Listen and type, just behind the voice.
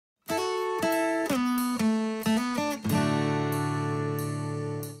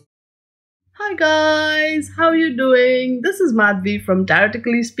Hi guys, how you doing? This is Madhvi from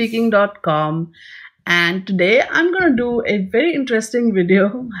TaroticallySpeaking.com, and today I'm gonna do a very interesting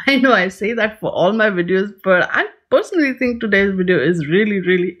video. I know I say that for all my videos, but I personally think today's video is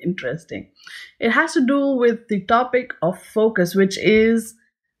really interesting. It has to do with the topic of focus, which is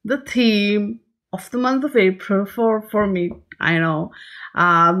the theme of the month of April for me. I know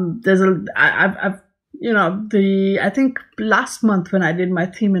I think last month when I did my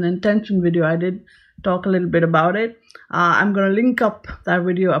theme and intention video, I did talk a little bit about it. I'm going to link up that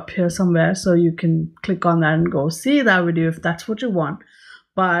video up here somewhere so you can click on that and go see that video if that's what you want.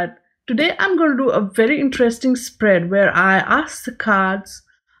 But today I'm going to do a very interesting spread where I ask the cards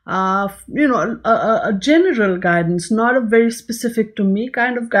a general guidance, not a very specific to me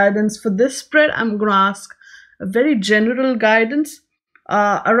kind of guidance. For this spread, I'm going to ask a very general guidance.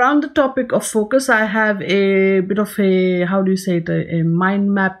 Around the topic of focus, I have a bit of a, how do you say it, a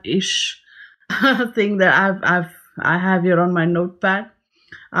mind map-ish thing that I have here on my notepad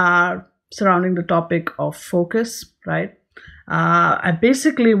surrounding the topic of focus, right? I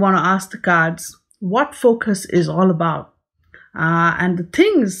basically want to ask the cards what focus is all about, and the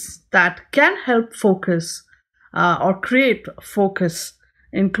things that can help focus or create focus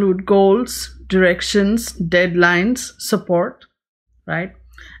include goals, directions, deadlines, support, right?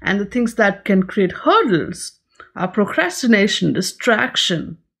 And the things that can create hurdles are procrastination,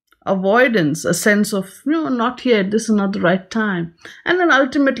 distraction, avoidance, a sense of, not yet, this is not the right time. And then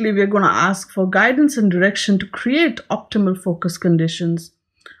ultimately, we're going to ask for guidance and direction to create optimal focus conditions,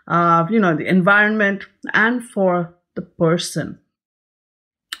 the environment and for the person.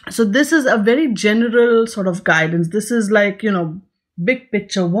 So this is a very general sort of guidance. This is like, big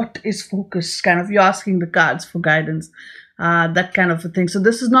picture, what is focus? Kind of, you're asking the cards for guidance. That kind of a thing. So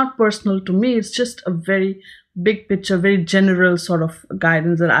this is not personal to me. It's just a very big picture, very general sort of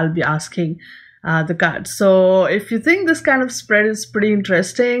guidance that I'll be asking the cards. So if you think this kind of spread is pretty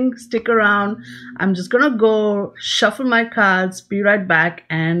interesting, stick around. I'm just going to go shuffle my cards, be right back,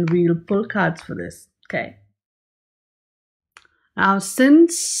 and we'll pull cards for this. Okay. Now,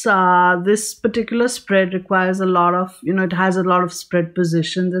 since this particular spread requires a lot of, it has a lot of spread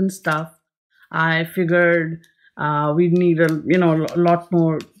positions and stuff, I figured we need a lot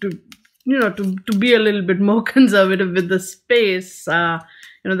more to be a little bit more conservative with the space.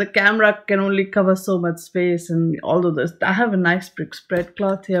 The camera can only cover so much space, and although I have a nice brick spread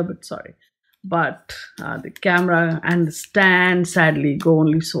cloth here, but the camera and the stand sadly go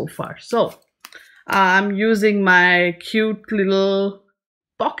only so far. So I'm using my cute little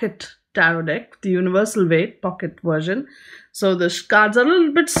pocket tarot deck, the universal weight pocket version. So the cards are a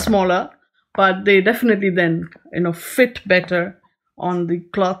little bit smaller, but they definitely then fit better on the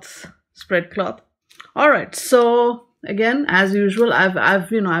cloth, spread cloth. All right, so again, as usual,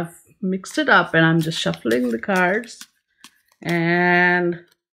 I've mixed it up, and I'm just shuffling the cards. And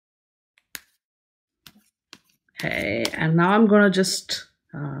okay, and now I'm gonna just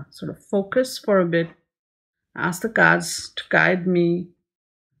sort of focus for a bit, ask the cards to guide me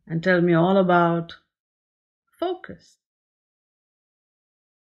and tell me all about focus.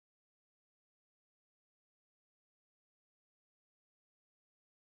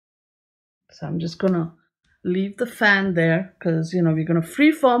 So I'm just going to leave the fan there because, we're going to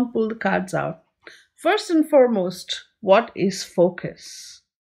freeform pull the cards out. First and foremost, what is focus?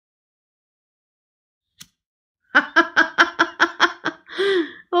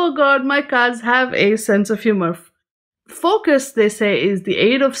 Oh God, my cards have a sense of humor. Focus, they say, is the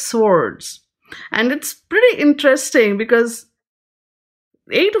 8 of Swords. And it's pretty interesting because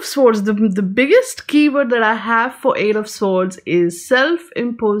 8 of Swords, the biggest keyword that I have for 8 of Swords is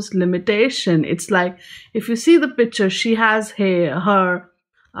self-imposed limitation. It's like, if you see the picture, she has she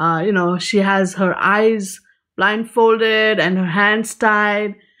has her eyes blindfolded and her hands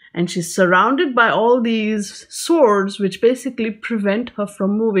tied, and she's surrounded by all these swords, which basically prevent her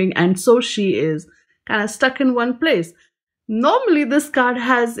from moving, and so she is kind of stuck in one place. Normally, this card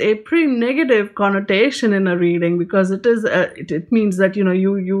has a pretty negative connotation in a reading because it is it means that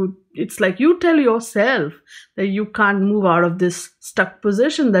it's like you tell yourself that you can't move out of this stuck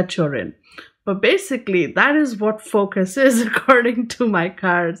position that you're in. But basically, that is what focus is according to my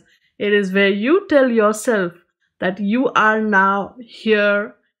cards. It is where you tell yourself that you are now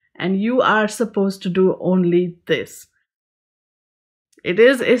here and you are supposed to do only this. It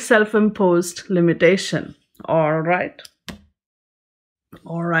is a self-imposed limitation. All right.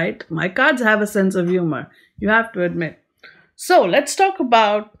 All right, my cards have a sense of humor, you have to admit. So let's talk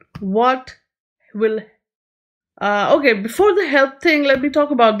about what will okay, before the help thing, let me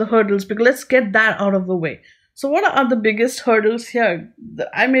talk about the hurdles, because let's get that out of the way. So what are the biggest hurdles here?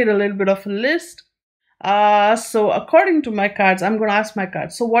 I made a little bit of a list. So according to my cards, I'm going to ask my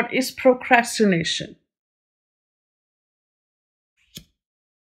cards. So what is procrastination?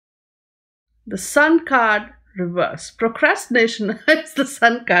 The Sun card reverse. Procrastination is the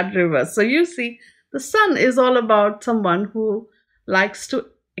Sun card reverse. So you see, the Sun is all about someone who likes to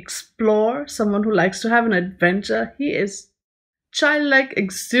explore, someone who likes to have an adventure. He is childlike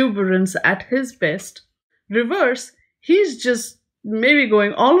exuberance at his best. Reverse, he's just maybe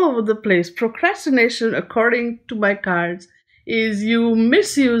going all over the place. Procrastination, according to my cards, is you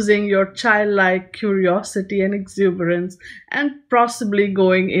misusing your childlike curiosity and exuberance and possibly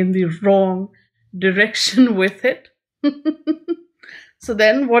going in the wrong direction with it. So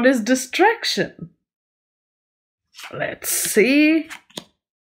then what is distraction? Let's see.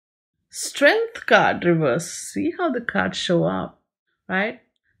 Strength card reverse. See how the cards show up, right?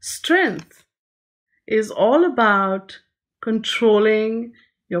 Strength is all about controlling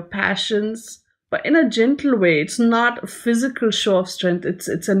your passions, but in a gentle way. It's not a physical show of strength.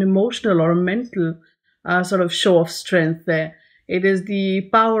 It's an emotional or a mental sort of show of strength there. It is the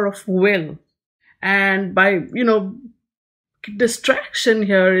power of will. And by, distraction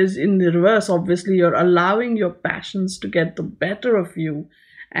here is in the reverse. Obviously, you're allowing your passions to get the better of you,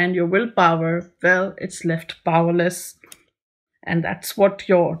 and your willpower, well, it's left powerless. And that's what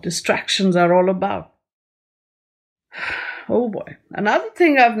your distractions are all about. Oh boy. Another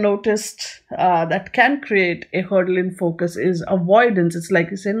thing I've noticed that can create a hurdle in focus is avoidance. It's like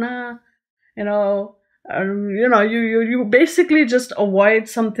you say, nah, you basically just avoid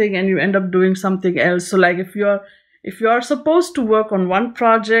something and you end up doing something else. So like if you're supposed to work on one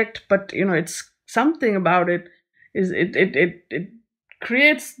project, but it's something about it is it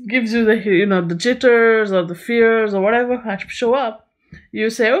gives you the jitters or the fears or whatever show up. You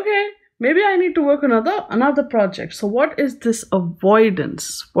say, okay, maybe I need to work on another project. So what is this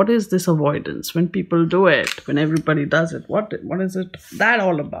avoidance? What is this avoidance when people do it, when everybody does it? What is it that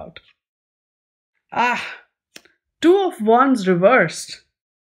all about? Two of Wands reversed.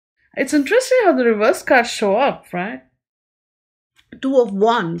 It's interesting how the reverse cards show up, right? Two of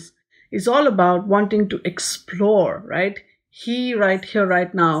Wands is all about wanting to explore, right? He right here,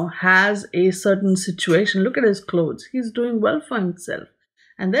 right now, has a certain situation. Look at his clothes. He's doing well for himself.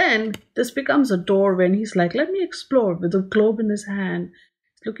 And then this becomes a door when he's like, let me explore, with a globe in his hand.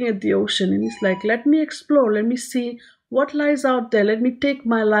 He's looking at the ocean and he's like, let me explore. Let me see what lies out there. Let me take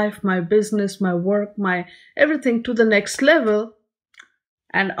my life, my business, my work, my everything to the next level.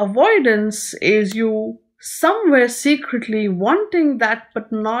 And avoidance is you somewhere secretly wanting that,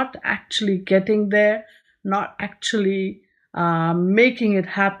 but not actually getting there, not actually making it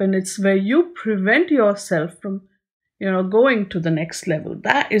happen. It's where you prevent yourself from, going to the next level.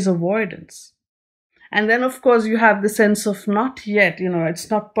 That is avoidance. And then, of course, you have the sense of not yet, it's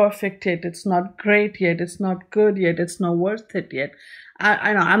not perfect yet, it's not great yet, it's not good yet, it's not worth it yet.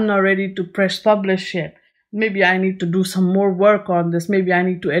 I know I'm not ready to press publish yet. Maybe I need to do some more work on this. Maybe I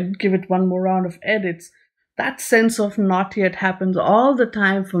need to give it one more round of edits. That sense of not yet happens all the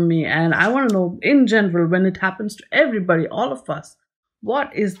time for me. And I want to know, in general, when it happens to everybody, all of us,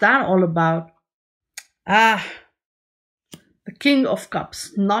 what is that all about? The King of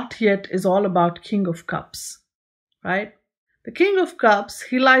Cups. Not yet is all about King of Cups, right? The King of Cups,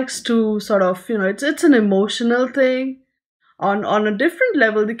 he likes to sort of, it's an emotional thing. On a different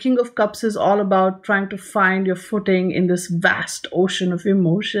level, the King of Cups is all about trying to find your footing in this vast ocean of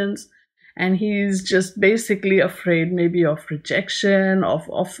emotions. And he's just basically afraid maybe of rejection, of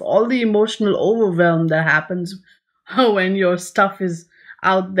all the emotional overwhelm that happens when your stuff is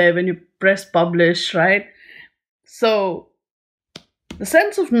out there, when you press publish, right? So the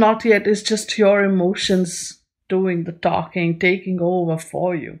sense of not yet is just your emotions doing the talking, taking over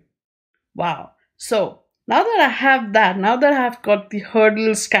for you. Wow. So now that I have that, now that I've got the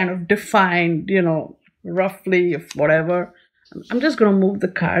hurdles kind of defined, roughly, if whatever, I'm just going to move the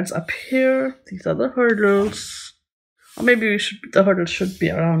cards up here. These are the hurdles. Or maybe the hurdles should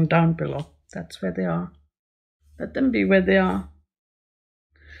be around down below. That's where they are. Let them be where they are.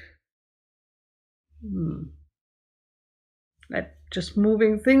 Just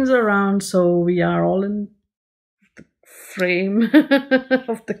moving things around so we are all in the frame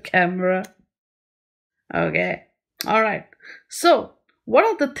of the camera. Okay. All right. So what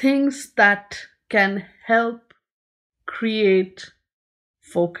are the things that can help create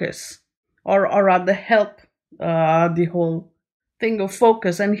focus, or rather help the whole thing of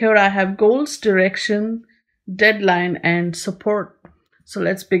focus? And here I have goals, direction, deadline, and support. So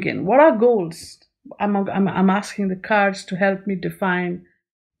let's begin. What are goals? I'm asking the cards to help me define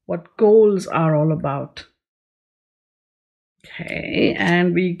what goals are all about. Okay,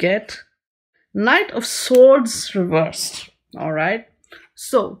 and we get Knight of Swords reversed. All right,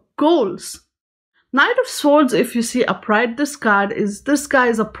 so goals. Knight of Swords, if you see upright, this guy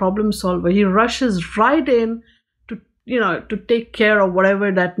is a problem solver. He rushes right in to, to take care of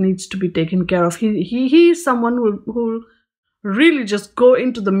whatever that needs to be taken care of. He is someone who really just go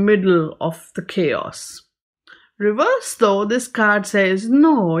into the middle of the chaos. Reverse though, this card says,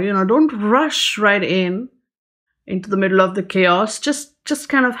 no, don't rush right into the middle of the chaos. Just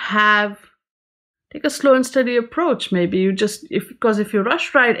kind of take a slow and steady approach. Maybe because if you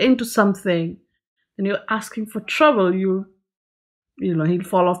rush right into something, then you're asking for trouble. He'll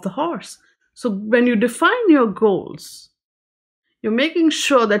fall off the horse. So when you define your goals, you're making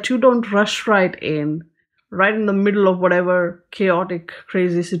sure that you don't rush right in the middle of whatever chaotic,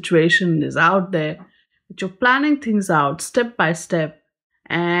 crazy situation is out there. But you're planning things out step by step,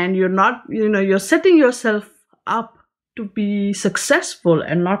 and you're setting yourself up to be successful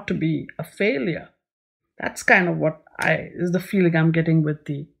and not to be a failure. That's kind of is the feeling I'm getting with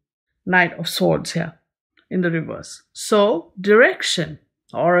the Knight of Swords here in the reverse. So direction,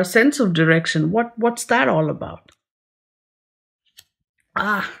 or a sense of direction. What's that all about?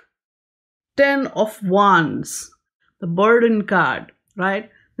 10 of Wands, the burden card, right?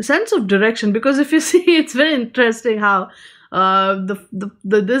 The sense of direction, because if you see, it's very interesting how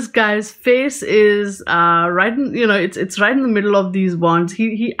this guy's face is right in, it's right in the middle of these wands.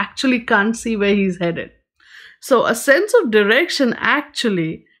 He actually can't see where he's headed. So a sense of direction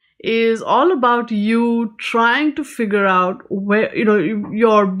actually is all about you trying to figure out where,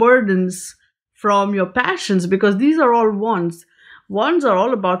 your burdens from your passions, because these are all wands. Wands are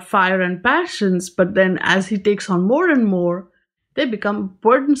all about fire and passions, but then as he takes on more and more, they become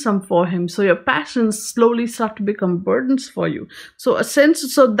burdensome for him. So your passions slowly start to become burdens for you. So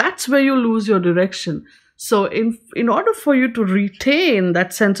that's where you lose your direction. So in order for you to retain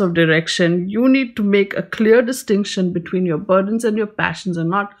that sense of direction, you need to make a clear distinction between your burdens and your passions, and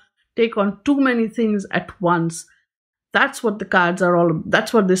not take on too many things at once. That's what the cards are all.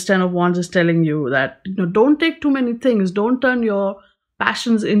 That's what this 10 of Wands is telling you, that don't take too many things. Don't turn your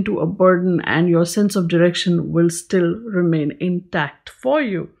passions into a burden, and your sense of direction will still remain intact for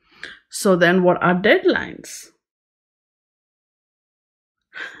you. So then what are deadlines?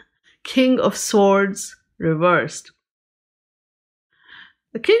 King of Swords reversed.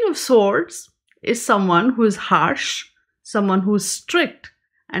 The King of Swords is someone who is harsh, someone who is strict,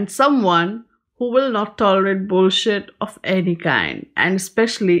 and someone who will not tolerate bullshit of any kind, and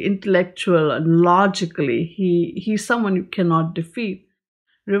especially intellectual and logically. He's someone you cannot defeat.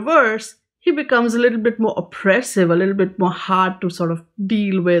 Reverse, he becomes a little bit more oppressive, a little bit more hard to sort of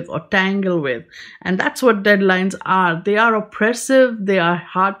deal with or tangle with. And that's what deadlines are. They are oppressive, they are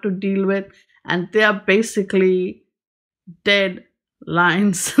hard to deal with, and they are basically dead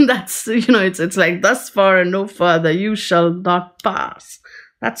lines. That's, it's like, thus far and no further, you shall not pass.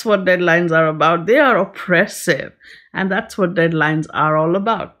 That's what deadlines are about. They are oppressive, and that's what deadlines are all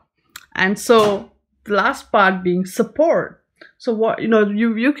about. And so the last part being support. So what,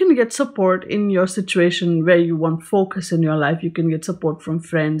 you can get support in your situation where you want focus in your life. You can get support from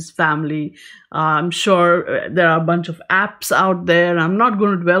friends, family. I'm sure there are a bunch of apps out there. I'm not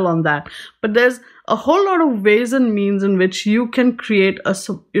going to dwell on that, but there's a whole lot of ways and means in which you can create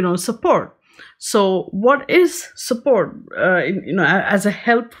support. So what is support, as a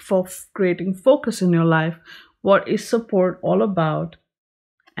help for creating focus in your life? What is support all about?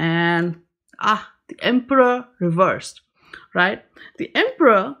 And the Emperor reversed, right? The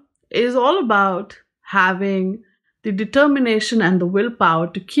Emperor is all about having the determination and the willpower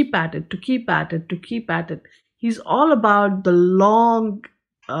to keep at it. He's all about the long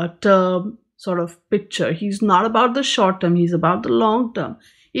term sort of picture. He's not about the short term, he's about the long term.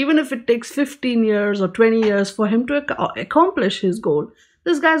 Even if it takes 15 years or 20 years for him to accomplish his goal,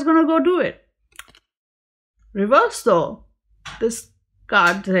 this guy's going to go do it. Reverse though, this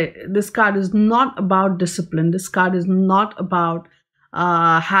card is not about discipline. This card is not about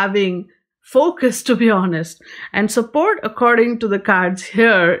having focus, to be honest. And support, according to the cards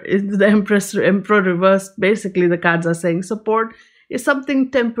here, is the Emperor reversed. Basically, the cards are saying support is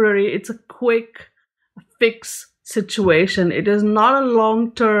something temporary. It's a quick fix situation. It is not a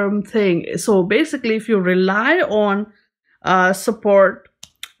long-term thing. So basically, if you rely on support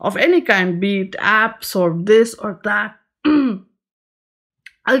of any kind, be it apps or this or that,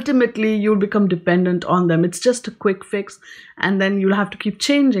 ultimately you'll become dependent on them. It's just a quick fix, and then you'll have to keep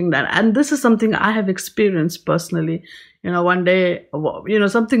changing that. And this is something I have experienced personally. One day,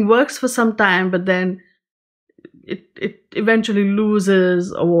 something works for some time, but then it eventually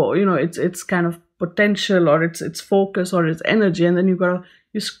loses, or it's kind of potential or its focus or its energy, and then you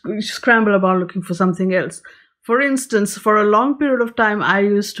scramble about looking for something else. For instance, for a long period of time, I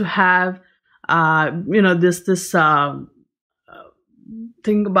used to have this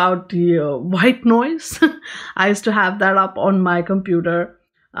thing about the white noise. I used to have that up on my computer,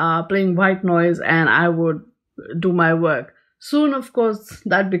 playing white noise, and I would do my work. Soon, of course,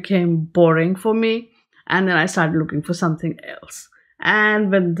 that became boring for me, and then I started looking for something else.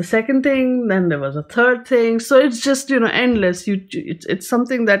 And when the second thing, then there was a third thing. So it's just endless. It's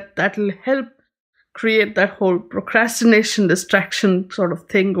something that will help create that whole procrastination, distraction sort of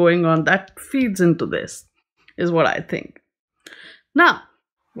thing going on that feeds into this, is what I think. Now,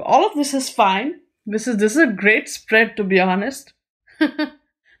 all of this is fine. This is a great spread, to be honest.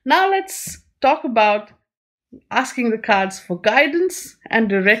 Now let's talk about asking the cards for guidance and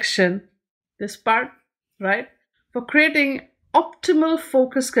direction. This part, right? For creating optimal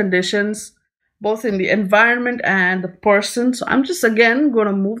focus conditions, both in the environment and the person. So I'm just again going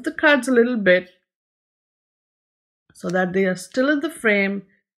to move the cards a little bit so that they are still in the frame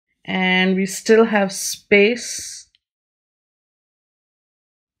and we still have space.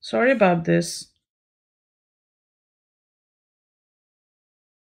 Sorry about this.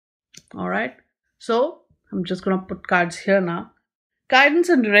 All right. So I'm just going to put cards here now. Guidance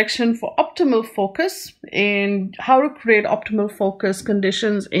and direction for optimal focus, in how to create optimal focus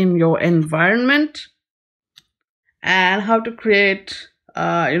conditions in your environment, and how to create,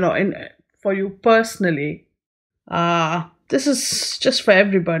 for you personally. This is just for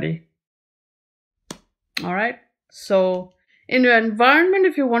everybody. All right. So in your environment,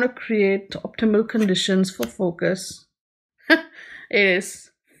 if you want to create optimal conditions for focus, it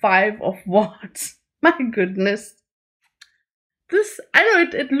is 5 of Wands. My goodness. This, I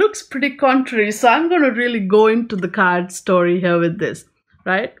know it looks pretty contrary, so I'm going to really go into the card story here with this,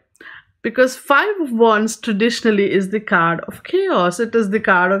 right? Because 5 of Wands traditionally is the card of chaos. It is the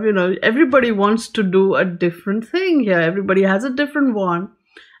card of, everybody wants to do a different thing here. Everybody has a different wand,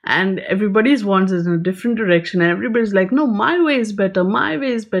 and everybody's wands is in a different direction. And everybody's like, no, my way is better, my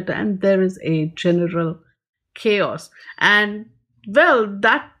way is better. And there is a general chaos. And well,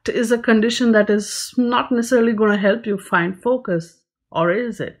 that is a condition that is not necessarily going to help you find focus, or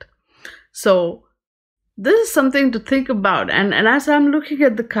is it? So this is something to think about. And as I'm looking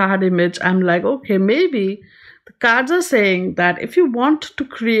at the card image, I'm like, okay, maybe the cards are saying that if you want to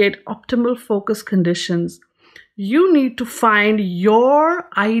create optimal focus conditions, you need to find your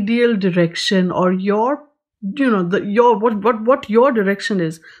ideal direction, or your what your direction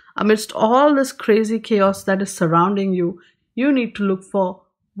is amidst all this crazy chaos that is surrounding you. You need to look for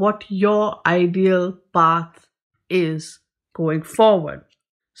what your ideal path is going forward.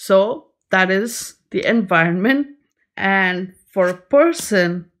 So that is the environment. And for a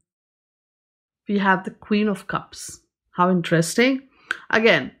person, we have the Queen of Cups. How interesting.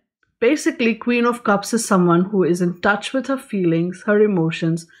 Again, basically, Queen of Cups is someone who is in touch with her feelings, her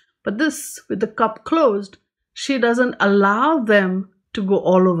emotions. But this, with the cup closed, she doesn't allow them to go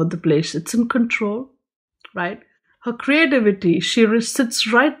all over the place. It's in control, right? Her creativity, she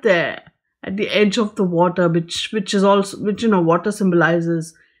sits right there at the edge of the water, which water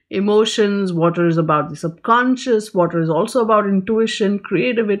symbolizes emotions. Water is about the subconscious. Water is also about intuition,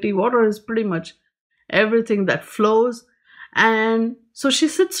 creativity. Water is pretty much everything that flows. And so she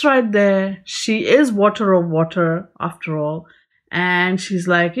sits right there. She is water of water, after all. And she's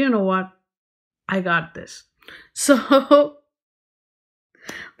like, you know what? I got this. So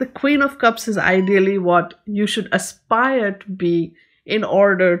the Queen of Cups is ideally what you should aspire to be in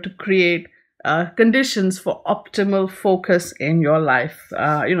order to create conditions for optimal focus in your life,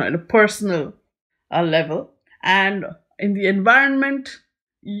 in a personal level. And in the environment,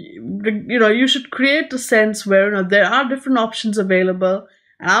 you should create a sense where there are different options available.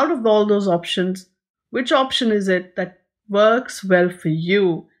 And out of all those options, which option is it that works well for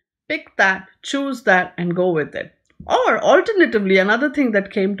you? Pick that, choose that, and go with it. Or alternatively, another thing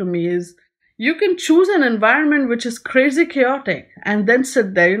that came to me is you can choose an environment which is crazy chaotic and then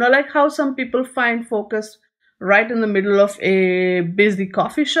sit there. Like how some people find focus right in the middle of a busy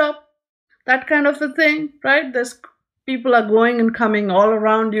coffee shop, that kind of a thing, right? People are going and coming all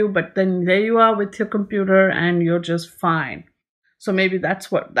around you, but then there you are with your computer and you're just fine. So maybe that's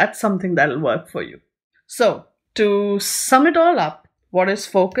something that'll work for you. So to sum it all up, what is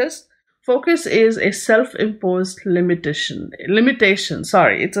focus? Focus is a self-imposed limitation.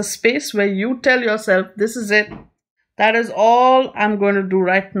 It's a space where you tell yourself, this is it. That is all I'm going to do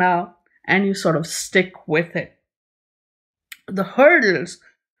right now. And you sort of stick with it. The hurdles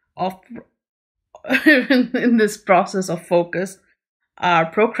of in this process of focus are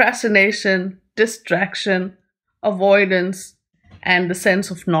procrastination, distraction, avoidance, and the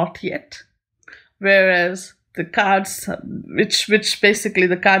sense of not yet. Whereas the cards, which basically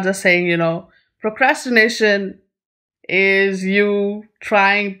the cards are saying, procrastination is you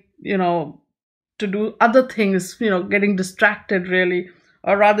trying, to do other things, getting distracted really,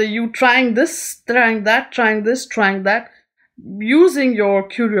 or rather you trying this, trying that, trying this, trying that, using your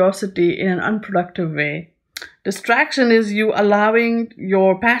curiosity in an unproductive way. Distraction is you allowing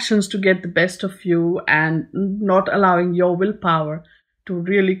your passions to get the best of you and not allowing your willpower to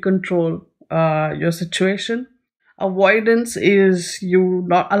really control your situation. Avoidance is you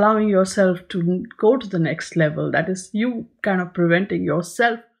not allowing yourself to go to the next level. That is you kind of preventing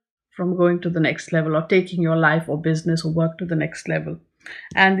yourself from going to the next level or taking your life or business or work to the next level.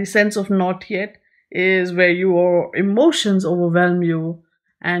 And the sense of not yet is where your emotions overwhelm you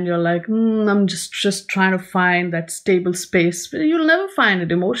and you're like, I'm just trying to find that stable space. But you'll never find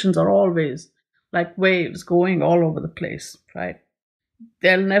it. Emotions are always like waves going all over the place, right?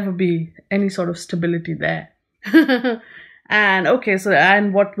 There'll never be any sort of stability there.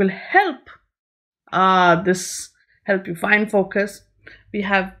 And what will help help you find focus? We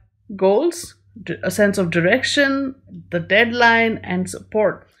have goals, a sense of direction, the deadline, and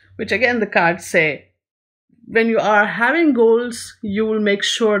support, which again the cards say when you are having goals, you will make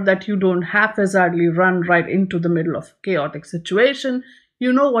sure that you don't haphazardly run right into the middle of a chaotic situation.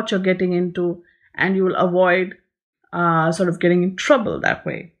 You know what you're getting into, and you will avoid sort of getting in trouble that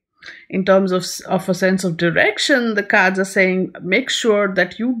way. In terms of a sense of direction, the cards are saying make sure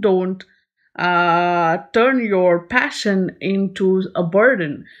that you don't turn your passion into a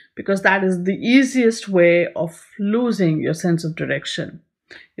burden, because that is the easiest way of losing your sense of direction.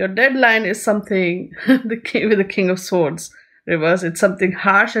 Your deadline is something with the King of Swords reverse. It's something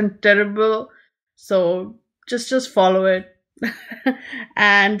harsh and terrible. So just follow it.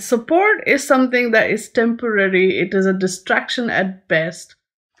 And support is something that is temporary. It is a distraction at best.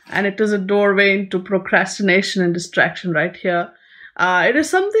 And it is a doorway into procrastination and distraction right here. It is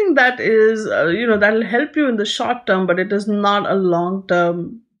something that is, that will help you in the short term, but it is not a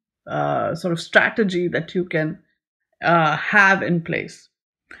long-term sort of strategy that you can have in place.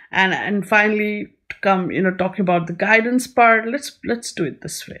 And finally, to come, talking about the guidance part, let's do it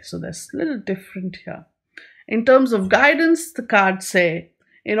this way. So there's a little different here. In terms of guidance, the cards say,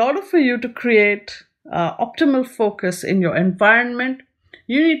 in order for you to create optimal focus in your environment,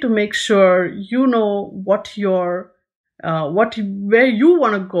 you need to make sure you know what where you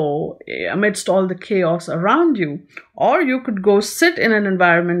want to go amidst all the chaos around you. Or you could go sit in an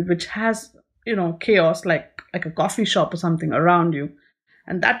environment which has, chaos, like a coffee shop or something around you.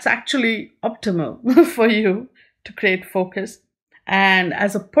 And that's actually optimal for you to create focus. And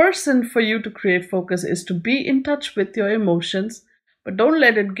as a person, for you to create focus is to be in touch with your emotions, but don't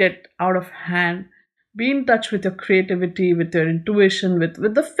let it get out of hand. Be in touch with your creativity, with your intuition,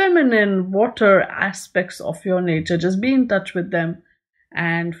 with the feminine water aspects of your nature. Just be in touch with them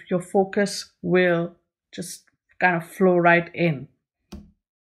and your focus will just kind of flow right in.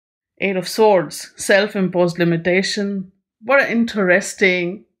 Eight of Swords, self-imposed limitation. What an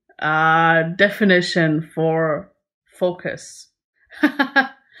interesting definition for focus.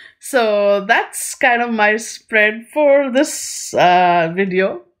 So that's kind of my spread for this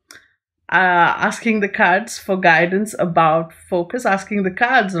video. Asking the cards for guidance about focus, asking the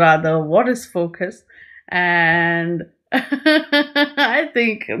cards rather, what is focus? And I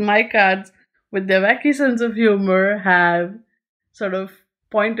think my cards, with their wacky sense of humor, have sort of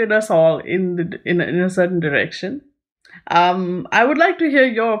pointed us all in a certain direction. I would like to hear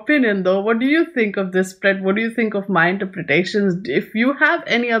your opinion though. What do you think of this spread? What do you think of my interpretations? If you have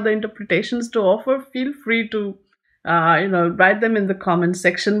any other interpretations to offer, feel free to write them in the comment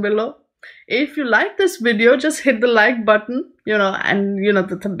section below. If you like this video, just hit the like button, and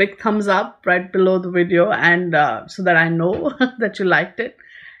the big thumbs up right below the video, and so that I know that you liked it.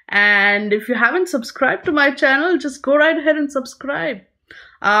 And if you haven't subscribed to my channel, just go right ahead and subscribe.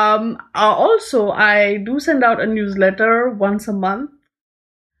 Also, I do send out a newsletter once a month.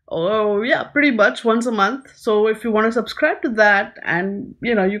 Oh yeah, pretty much once a month. So if you want to subscribe to that, and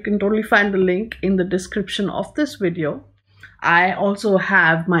you can totally find the link in the description of this video. I also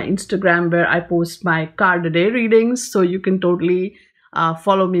have my Instagram where I post my card a day readings, so you can totally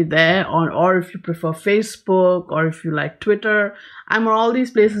follow me there, or if you prefer Facebook, or if you like Twitter, I'm on all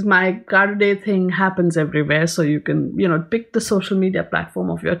these places. My card a day thing happens everywhere, so you can pick the social media platform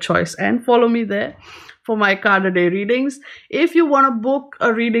of your choice and follow me there for my card a day readings. If you want to book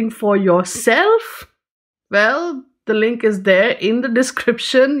a reading for yourself, well, the link is there in the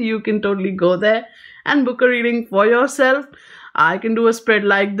description. You can totally go there and book a reading for yourself. I can do a spread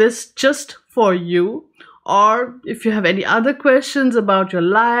like this just for you. Or if you have any other questions about your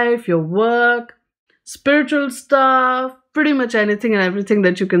life, your work, spiritual stuff, pretty much anything and everything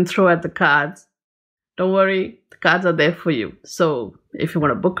that you can throw at the cards, don't worry, the cards are there for you. So if you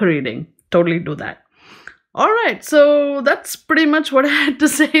want to book a reading, totally do that. All right, so that's pretty much what I had to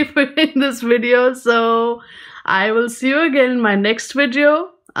say in this video. So I will see you again in my next video.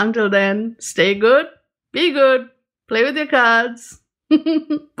 Until then, stay good, be good, play with your cards.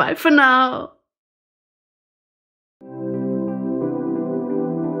 Bye for now.